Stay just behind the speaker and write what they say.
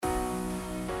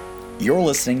You're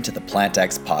listening to the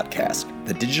PlantX podcast,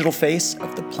 the digital face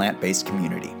of the plant-based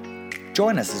community.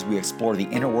 Join us as we explore the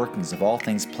inner workings of all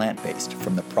things plant-based,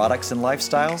 from the products and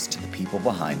lifestyles to the people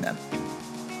behind them.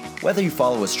 Whether you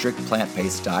follow a strict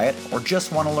plant-based diet or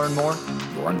just want to learn more,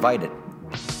 you're invited.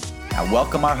 Now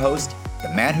welcome our host, the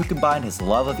man who combined his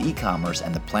love of e-commerce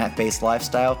and the plant-based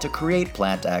lifestyle to create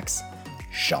PlantX,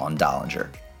 Sean Dollinger.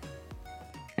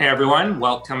 Hey everyone,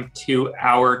 welcome to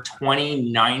our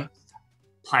 29th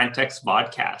PlantX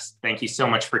Vodcast. Thank you so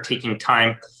much for taking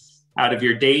time out of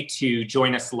your day to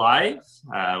join us live.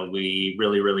 We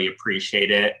really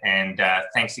appreciate it. And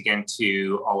thanks again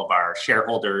to all of our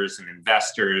shareholders and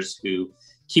investors who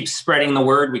keep spreading the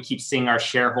word. We keep seeing our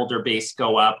shareholder base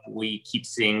go up. We keep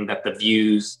seeing that the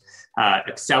views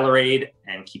accelerate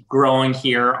and keep growing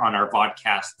here on our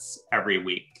vodcasts every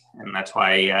week. And that's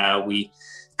why we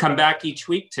come back each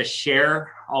week to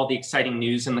share all the exciting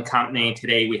news in the company.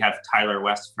 Today we have Tyler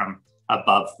West from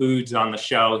Above Foods on the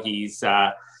show. He's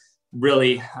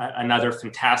really another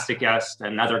fantastic guest,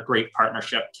 another great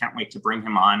partnership. Can't wait to bring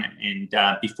him on.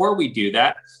 And before we do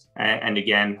that, and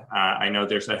again, I know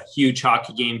there's a huge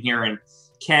hockey game here in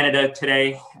Canada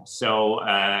today. So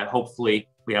hopefully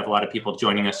we have a lot of people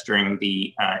joining us during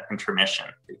the intermission,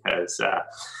 because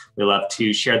we love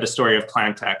to share the story of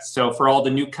PlantX. So for all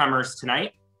the newcomers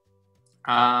tonight,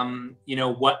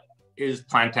 what is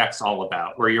PlantX all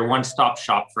about? We're your one-stop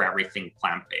shop for everything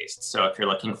plant-based. So if you're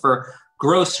looking for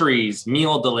groceries,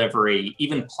 meal delivery,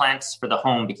 even plants for the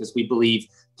home, because we believe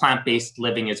plant-based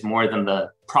living is more than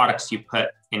the products you put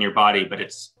in your body, but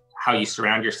it's how you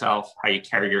surround yourself, how you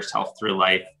carry yourself through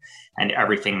life, and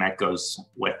everything that goes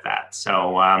with that.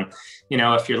 So,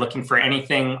 if you're looking for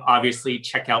anything, obviously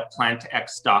check out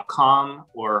plantx.com,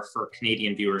 or for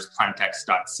Canadian viewers,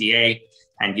 plantx.ca,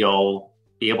 and you'll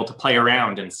be able to play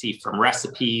around and see from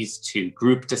recipes to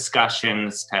group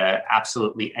discussions to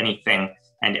absolutely anything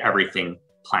and everything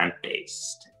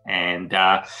plant-based. And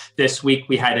this week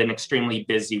we had an extremely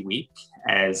busy week,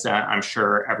 as I'm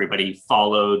sure everybody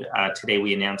followed. Today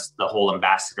we announced the whole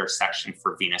ambassador section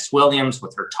for Venus Williams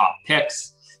with her top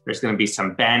picks. There's going to be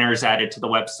some banners added to the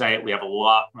website. We have a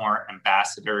lot more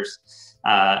ambassadors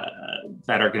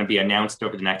that are going to be announced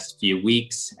over the next few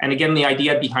weeks. And again, the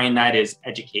idea behind that is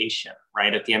education,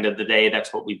 right? At the end of the day,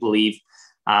 that's what we believe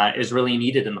is really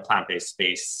needed in the plant-based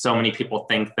space. So many people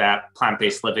think that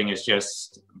plant-based living is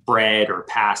just bread or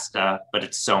pasta, but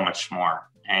it's so much more.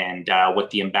 And with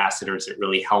the ambassadors, it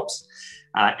really helps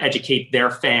educate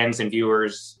their fans and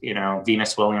viewers.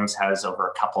 Venus Williams has over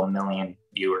a couple million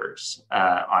viewers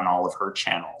on all of her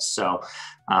channels. So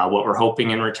what we're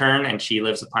hoping in return, and she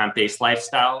lives a plant-based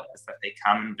lifestyle, is that they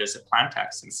come and visit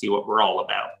PlantX and see what we're all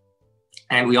about.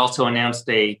 And we also announced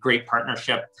a great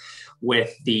partnership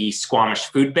with the Squamish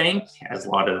Food Bank. As a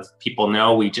lot of people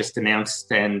know, we just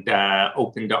announced and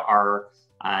opened our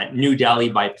New Delhi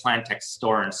by PlantX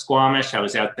store in Squamish. I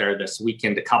was out there this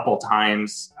weekend a couple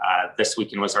times. This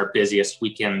weekend was our busiest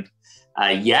weekend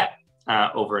yet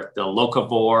over at the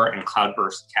Locavore and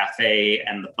Cloudburst Cafe,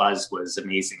 and the buzz was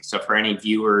amazing. So for any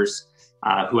viewers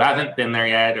who haven't been there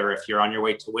yet, or if you're on your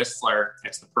way to Whistler,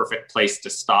 it's the perfect place to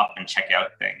stop and check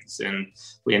out things. And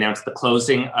we announced the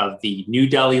closing of the New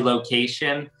Delhi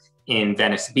location in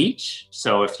Venice Beach.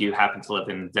 So if you happen to live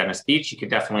in Venice Beach, you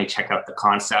could definitely check out the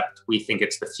concept. We think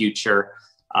it's the future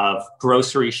of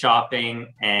grocery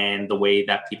shopping and the way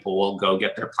that people will go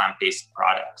get their plant-based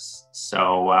products.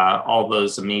 So all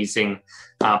those amazing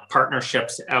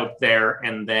partnerships out there.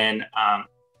 And then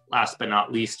last but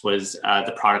not least was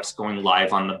the products going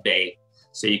live on the Bay.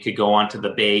 So you could go onto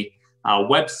the Bay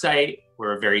website.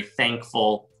 We're very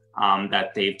thankful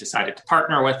that they've decided to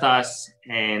partner with us.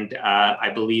 And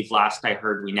I believe last I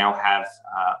heard, we now have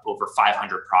over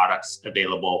 500 products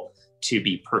available to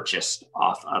be purchased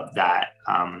off of that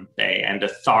Bay. And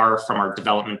Athar from our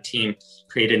development team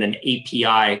created an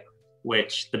API,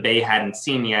 which the Bay hadn't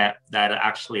seen yet, that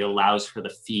actually allows for the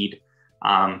feed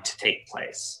to take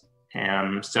place.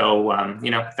 So,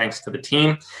 thanks to the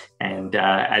team. And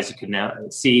as you can now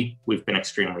see, we've been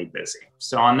extremely busy.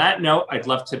 So on that note, I'd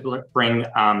love to bring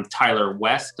Tyler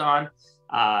West on.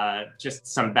 Just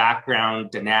some background,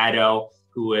 Donato,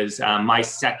 who was my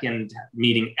second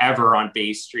meeting ever on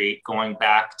Bay Street, going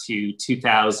back to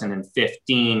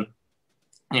 2015,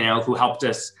 who helped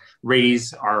us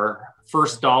raise our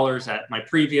first dollars at my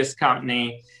previous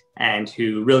company, and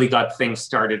who really got things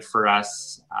started for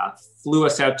us, flew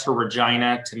us out to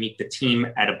Regina to meet the team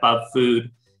at Above Food,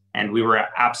 and we were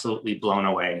absolutely blown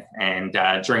away. And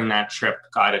during that trip,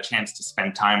 got a chance to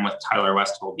spend time with Tyler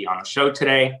West, who will be on the show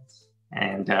today.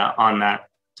 And on that,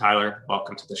 Tyler,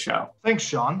 welcome to the show. Thanks,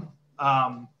 Sean.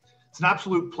 It's an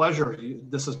absolute pleasure.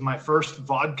 This is my first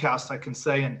vodcast, I can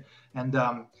say, and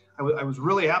I was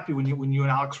really happy when you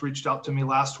and Alex reached out to me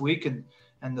last week, and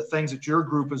the things that your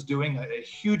group is doing. A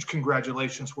huge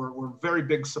congratulations. We're very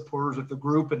big supporters of the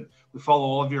group, and we follow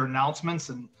all of your announcements,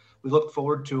 and we look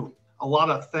forward to a lot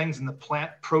of things in the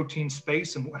plant protein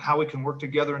space and how we can work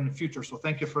together in the future. So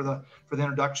thank you for the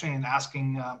introduction and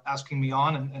asking me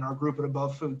on and our group at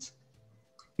Above Foods.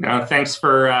 No, thanks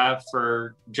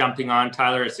for jumping on,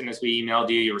 Tyler. As soon as we emailed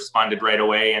you, you responded right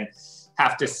away. And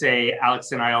have to say,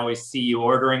 Alex and I always see you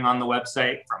ordering on the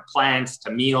website, from plants to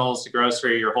meals to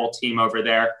grocery, your whole team over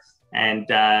there. And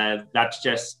that's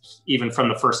just even from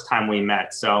the first time we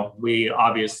met. So we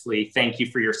obviously thank you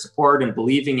for your support and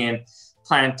believing in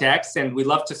PlantX. And we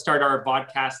love to start our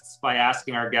podcasts by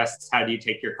asking our guests, how do you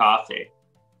take your coffee?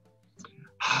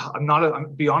 To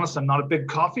be honest, I'm not a big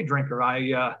coffee drinker.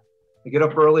 I get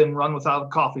up early and run without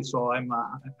coffee, so I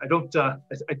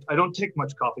don't take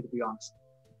much coffee, to be honest.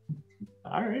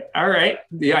 All right.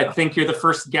 Yeah, I think you're the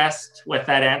first guest with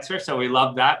that answer, so we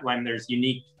love that when there's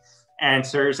unique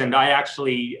answers. And I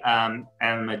actually am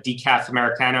a decaf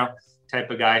Americano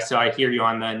type of guy, so I hear you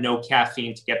on the no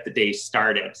caffeine to get the day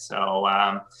started. So,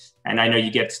 and I know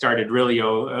you get started really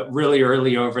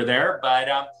early over there. But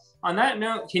on that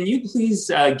note, can you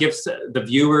please give the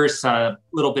viewers a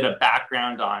little bit of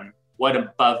background on what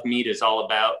Above Meat is all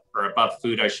about, or Above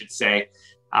Food, I should say,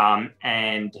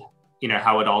 and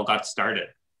how it all got started?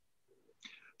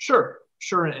 Sure.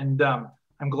 And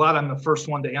I'm glad I'm the first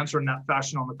one to answer in that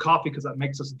fashion on the coffee, because that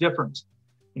makes us different.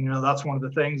 And, that's one of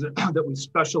the things that we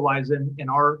specialize in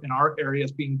our area,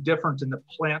 is being different in the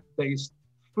plant-based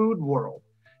food world.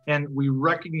 And we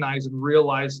recognize and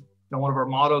realize, one of our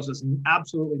mottos is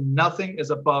absolutely nothing is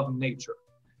above nature.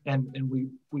 And we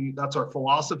that's our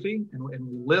philosophy, and we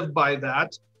live by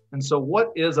that. And so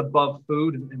what is above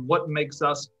food and what makes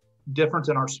us different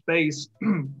in our space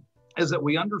is that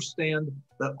we understand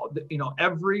that,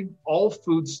 all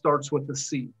food starts with the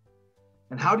seed.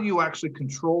 And how do you actually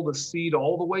control the seed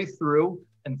all the way through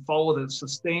and follow the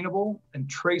sustainable and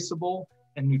traceable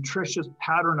and nutritious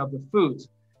pattern of the foods?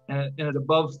 And at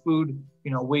Above Food,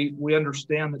 we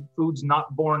understand that food's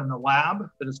not born in the lab,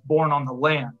 that it's born on the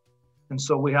land. And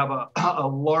so we have a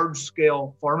large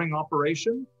scale farming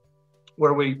operation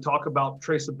where we talk about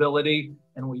traceability,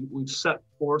 and we've set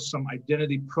forth some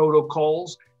identity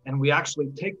protocols, and we actually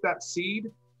take that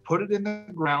seed, put it in the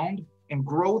ground, and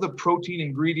grow the protein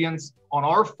ingredients on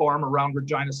our farm around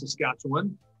Regina,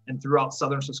 Saskatchewan, and throughout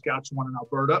southern Saskatchewan and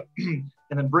Alberta, and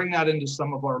then bring that into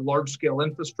some of our large scale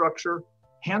infrastructure,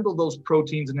 handle those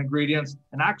proteins and ingredients,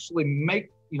 and actually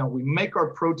make our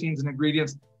proteins and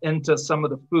ingredients into some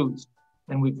of the foods.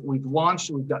 And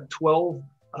we've got 12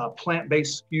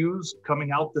 plant-based SKUs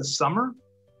coming out this summer.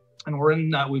 And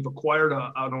we've acquired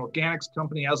an organics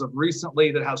company as of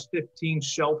recently that has 15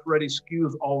 shelf-ready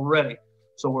SKUs already.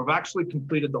 So we've actually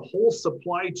completed the whole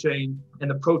supply chain in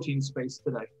the protein space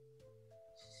today.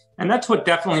 And that's what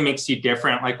definitely makes you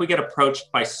different. Like, we get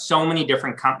approached by so many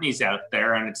different companies out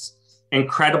there, and it's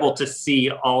incredible to see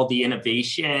all the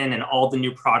innovation and all the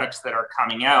new products that are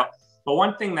coming out. But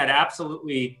one thing that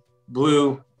absolutely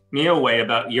blew me away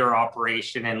about your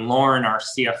operation, and Lauren, our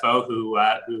CFO,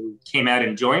 who came out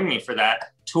and joined me for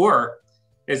that tour,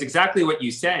 is exactly what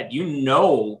you said.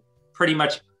 Pretty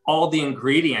much all the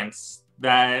ingredients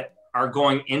that are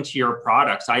going into your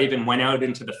products. I even went out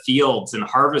into the fields and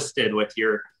harvested with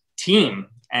your team,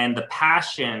 and the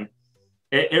passion,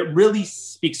 it really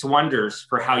speaks wonders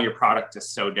for how your product is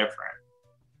so different.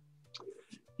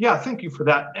 Yeah, thank you for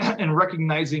that. And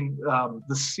recognizing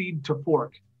the seed to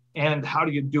fork, and how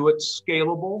do you do it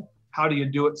scalable? How do you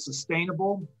do it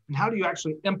sustainable? And how do you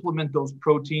actually implement those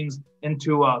proteins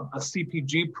into a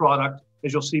CPG product?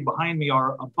 As you'll see behind me,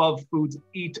 our Above Foods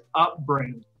Eat Up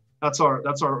brand. That's our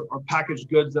packaged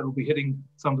goods that will be hitting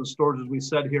some of the stores, as we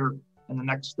said, here in the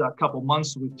next couple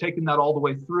months. So we've taken that all the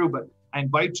way through, but I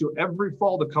invite you every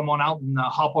fall to come on out and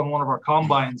hop on one of our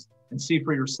combines and see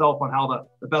for yourself on how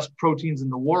the best proteins in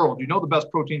the world. The best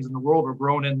proteins in the world are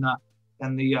grown in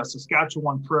the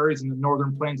Saskatchewan prairies and the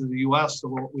northern plains of the U.S.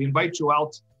 So we invite you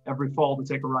out every fall to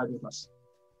take a ride with us.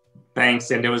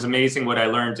 Thanks. And it was amazing what I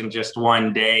learned in just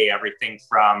one day, everything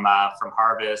from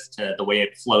harvest to the way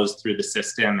it flows through the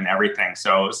system and everything.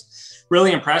 So it was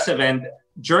really impressive. And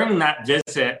during that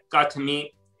visit, got to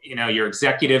meet, your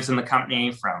executives in the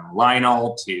company, from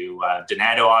Lionel to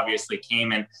Donato obviously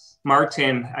came, and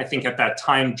Martin, I think at that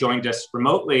time, joined us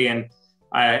remotely. And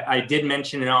I did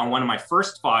mention it on one of my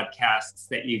first podcasts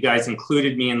that you guys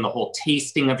included me in the whole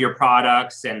tasting of your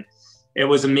products. And It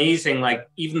was amazing, like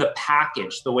even the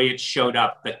package, the way it showed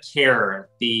up, the care,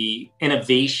 the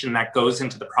innovation that goes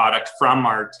into the product from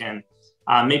Martin.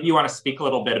 Maybe you want to speak a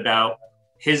little bit about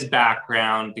his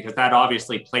background, because that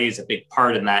obviously plays a big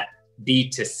part in that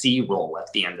B2C role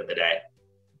at the end of the day.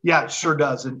 Yeah, it sure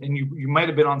does. And you might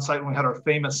have been on site when we had our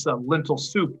famous lentil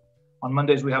soup. On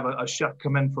Mondays, we have a chef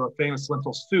come in for a famous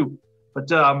lentil soup. But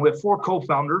we have 4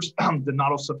 co-founders,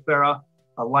 Donato Safera,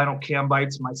 Lionel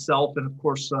Cambites, myself, and of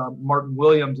course, Martin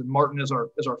Williams. And Martin is our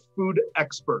food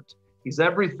expert. He's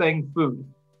everything food.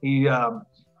 He's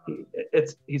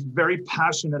very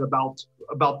passionate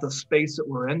about the space that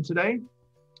we're in today,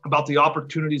 about the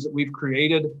opportunities that we've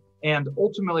created, and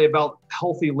ultimately about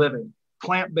healthy living,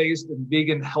 plant-based and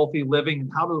vegan healthy living,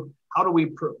 and how do we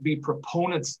be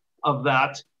proponents of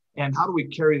that, and how do we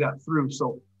carry that through?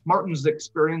 So Martin's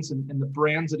experience in the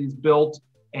brands that he's built,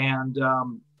 and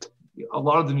a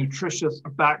lot of the nutritious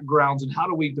backgrounds, and how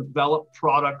do we develop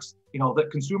products, that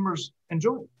consumers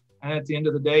enjoy. And at the end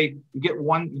of the day, you get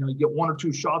one or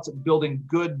two shots at building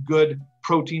good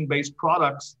protein-based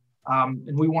products,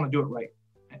 and we want to do it right.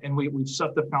 And we've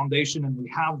set the foundation, and we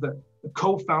have the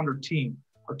co-founder team.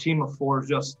 Our team of 4 is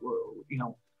just,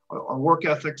 our work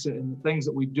ethics and the things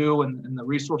that we do and the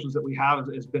resources that we have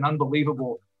has been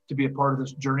unbelievable to be a part of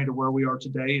this journey to where we are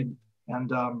today.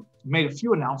 And made a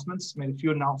few announcements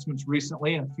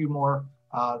recently, and a few more,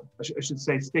 I should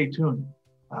say, stay tuned.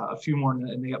 A few more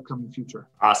in the upcoming future.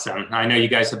 Awesome. I know you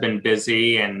guys have been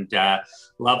busy and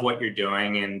love what you're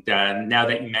doing. And now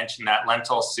that you mentioned that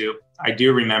lentil soup, I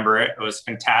do remember it. It was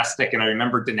fantastic. And I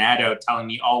remember Donato telling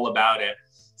me all about it,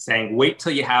 saying, wait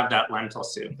till you have that lentil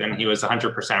soup. And he was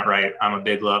 100% right. I'm a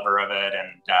big lover of it.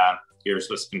 And yours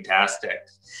was fantastic.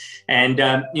 And,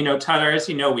 Tyler, as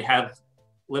you know, we have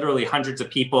literally hundreds of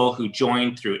people who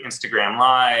joined through Instagram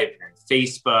Live and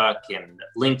Facebook and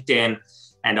LinkedIn,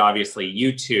 and obviously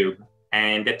YouTube.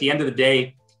 And at the end of the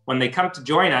day, when they come to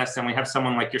join us and we have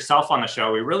someone like yourself on the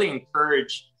show, we really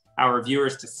encourage our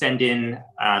viewers to send in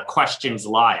questions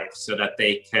live so that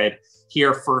they could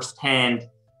hear firsthand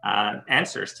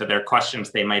answers to their questions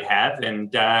they might have.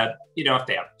 And, if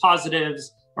they have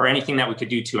positives or anything that we could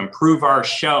do to improve our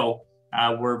show,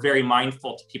 we're very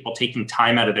mindful to people taking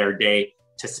time out of their day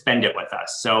to spend it with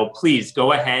us. So please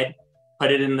go ahead,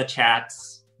 put it in the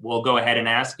chats. We'll go ahead and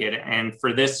ask it. And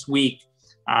for this week,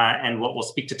 and what we'll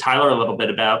speak to Tyler a little bit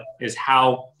about, is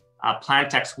how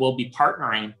Plantex will be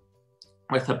partnering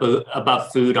with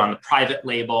Above Food on the private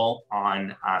label,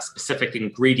 on specific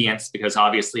ingredients, because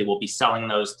obviously we'll be selling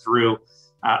those through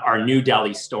our new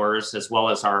deli stores as well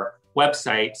as our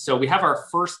website. So we have our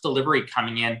first delivery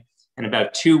coming in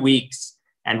about 2 weeks,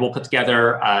 and we'll put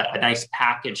together a nice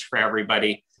package for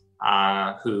everybody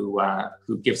who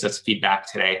gives us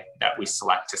feedback today that we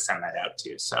select to send that out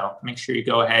to. So make sure you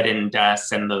go ahead and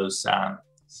send those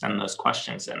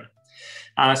questions in.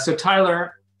 So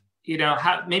Tyler,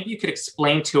 maybe you could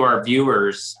explain to our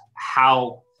viewers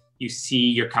how you see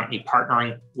your company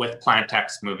partnering with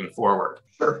Plantex moving forward.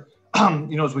 Sure.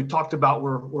 As we talked about,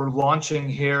 we're launching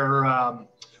here.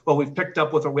 We've picked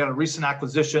up we had a recent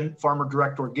acquisition, Farmer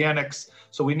Direct Organics.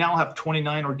 So we now have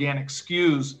 29 organic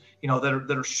SKUs,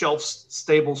 that are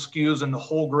shelf-stable SKUs in the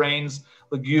whole grains,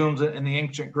 legumes, and the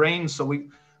ancient grains. So we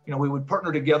would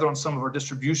partner together on some of our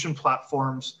distribution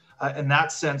platforms in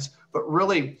that sense. But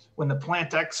really, when the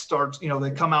Plantex starts,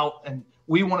 they come out, and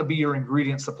we want to be your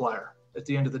ingredient supplier. At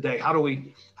the end of the day, how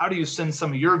do you send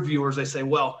some of your viewers? They say,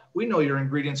 well, we know your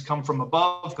ingredients come from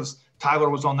above because Tyler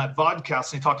was on that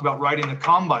Vodcast and he talked about riding the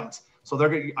combines. So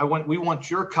we want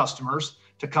your customers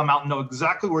to come out and know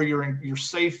exactly where your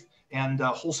safe and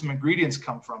wholesome ingredients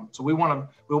come from. So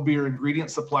we'll be your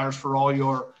ingredient suppliers for all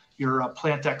your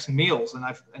Plantex meals.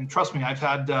 And trust me, I've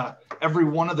had every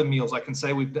one of the meals. I can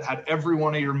say we've had every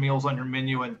one of your meals on your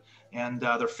menu, and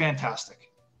they're fantastic.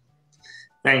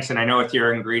 Thanks. And I know with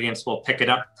your ingredients, we'll pick it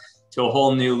up to a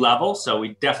whole new level. So we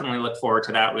definitely look forward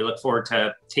to that. We look forward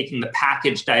to taking the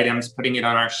packaged items, putting it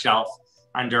on our shelf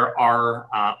under our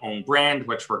own brand,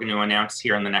 which we're going to announce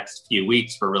here in the next few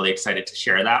weeks. We're really excited to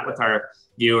share that with our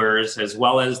viewers, as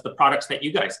well as the products that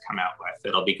you guys come out with.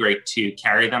 It'll be great to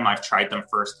carry them. I've tried them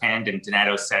firsthand, and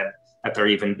Donato said that they're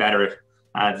even better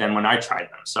than when I tried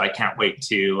them. So I can't wait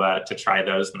to try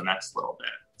those in the next little bit.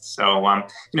 So,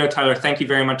 Tyler, thank you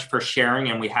very much for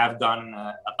sharing. And we have gotten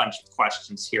a bunch of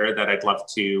questions here that I'd love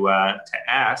to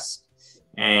ask.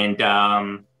 And,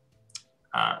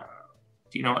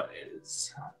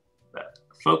 is the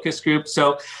focus group.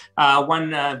 So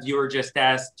one viewer just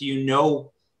asked, do you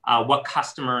know what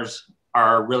customers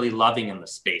are really loving in the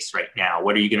space right now?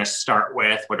 What are you going to start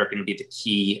with? What are going to be the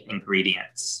key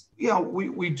ingredients? Yeah,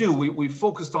 we do. We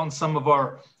focused on some of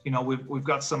our, we've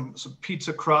got some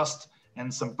pizza crust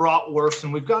and some bratwurst,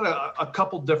 and we've got a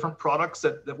couple different products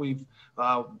that we've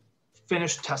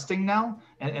finished testing now,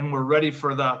 and we're ready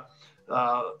for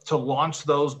to launch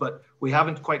those, but we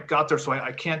haven't quite got there. So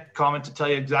I can't comment to tell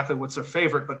you exactly what's their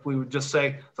favorite, but we would just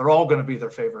say they're all going to be their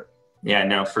favorite. Yeah,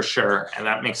 no, for sure. And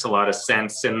that makes a lot of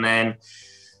sense. And then,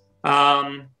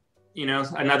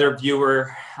 another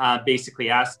viewer basically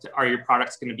asked, are your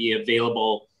products going to be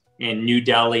available in New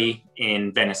Delhi,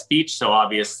 in Venice Beach? So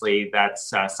obviously that's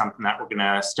something that we're going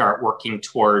to start working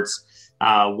towards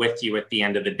with you at the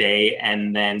end of the day.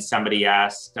 And then somebody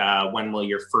asked, when will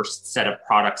your first set of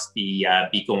products be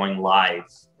going live?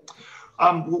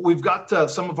 We've got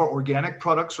some of our organic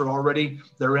products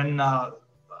they're in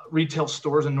retail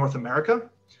stores in North America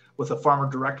with a Farmer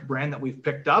Direct brand that we've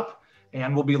picked up.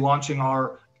 And we'll be launching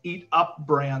our Eat Up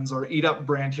brand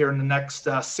here in the next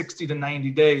 60 to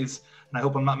 90 days. And I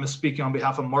hope I'm not misspeaking on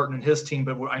behalf of Martin and his team,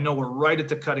 but I know we're right at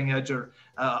the cutting edge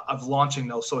of launching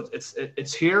those. So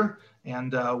it's here,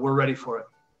 and we're ready for it.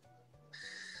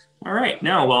 All right.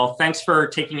 No, well, thanks for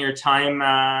taking your time,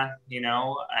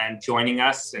 and joining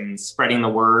us and spreading the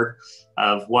word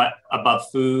of what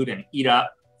Above Food and Eat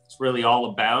Up is really all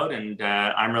about. And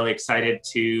I'm really excited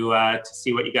to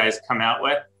see what you guys come out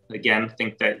with. Again,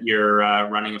 think that you're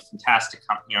running a fantastic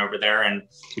company over there, and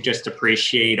we just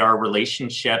appreciate our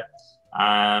relationship.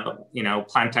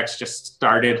 Plantex just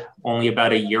started only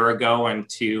about a year ago, and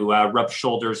to rub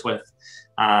shoulders with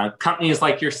companies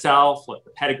like yourself, with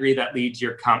the pedigree that leads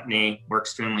your company, we're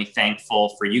extremely thankful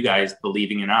for you guys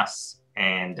believing in us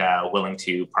and willing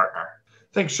to partner.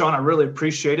 Thanks, Sean. I really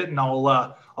appreciate it. And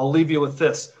I'll leave you with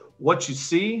this. What you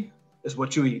see is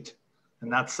what you eat.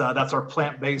 And that's our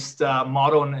plant-based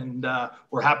motto. And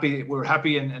we're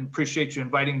happy and appreciate you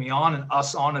inviting me on and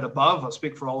us on at Above. I'll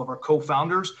speak for all of our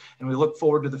co-founders, and we look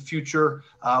forward to the future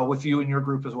with you and your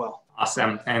group as well.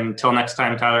 Awesome. And until next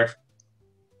time, Tyler,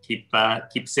 keep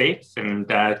safe and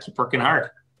keep working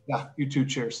hard. Yeah, you too.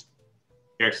 Cheers.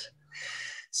 Cheers.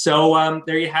 So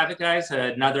there you have it, guys.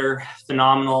 Another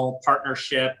phenomenal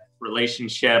partnership,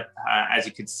 relationship. As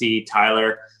you can see,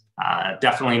 Tyler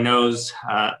definitely knows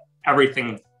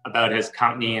everything about his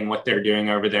company and what they're doing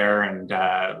over there. And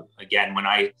again, when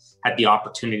I had the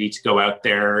opportunity to go out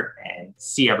there and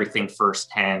see everything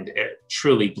firsthand, it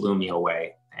truly blew me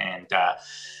away. And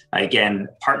again,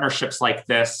 partnerships like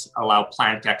this allow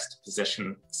Plantex to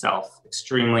position itself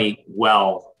extremely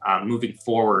well moving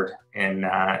forward in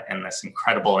this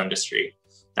incredible industry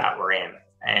that we're in.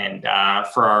 And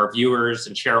for our viewers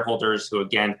and shareholders who,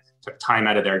 again, took time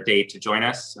out of their day to join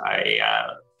us, I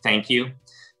thank you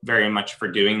very much for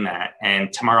doing that.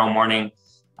 And tomorrow morning,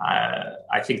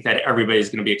 I think that everybody's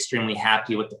going to be extremely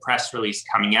happy with the press release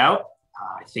coming out.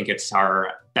 I think it's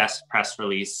our best press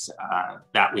release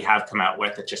that we have come out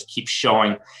with. It just keeps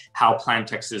showing how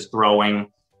Plantex is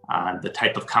growing, the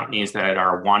type of companies that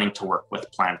are wanting to work with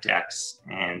Plantex.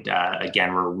 And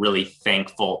again, we're really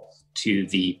thankful to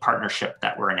the partnership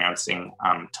that we're announcing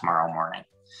tomorrow morning.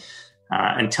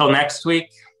 Until next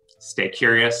week, stay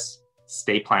curious,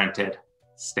 stay planted,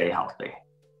 stay healthy.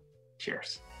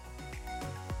 Cheers.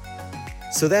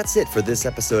 So that's it for this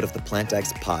episode of the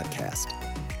Plantex podcast.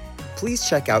 Please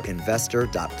check out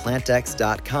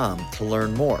investor.plantex.com to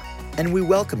learn more, and we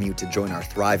welcome you to join our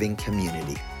thriving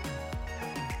community.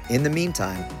 In the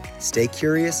meantime, stay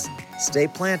curious, stay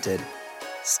planted,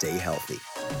 stay healthy.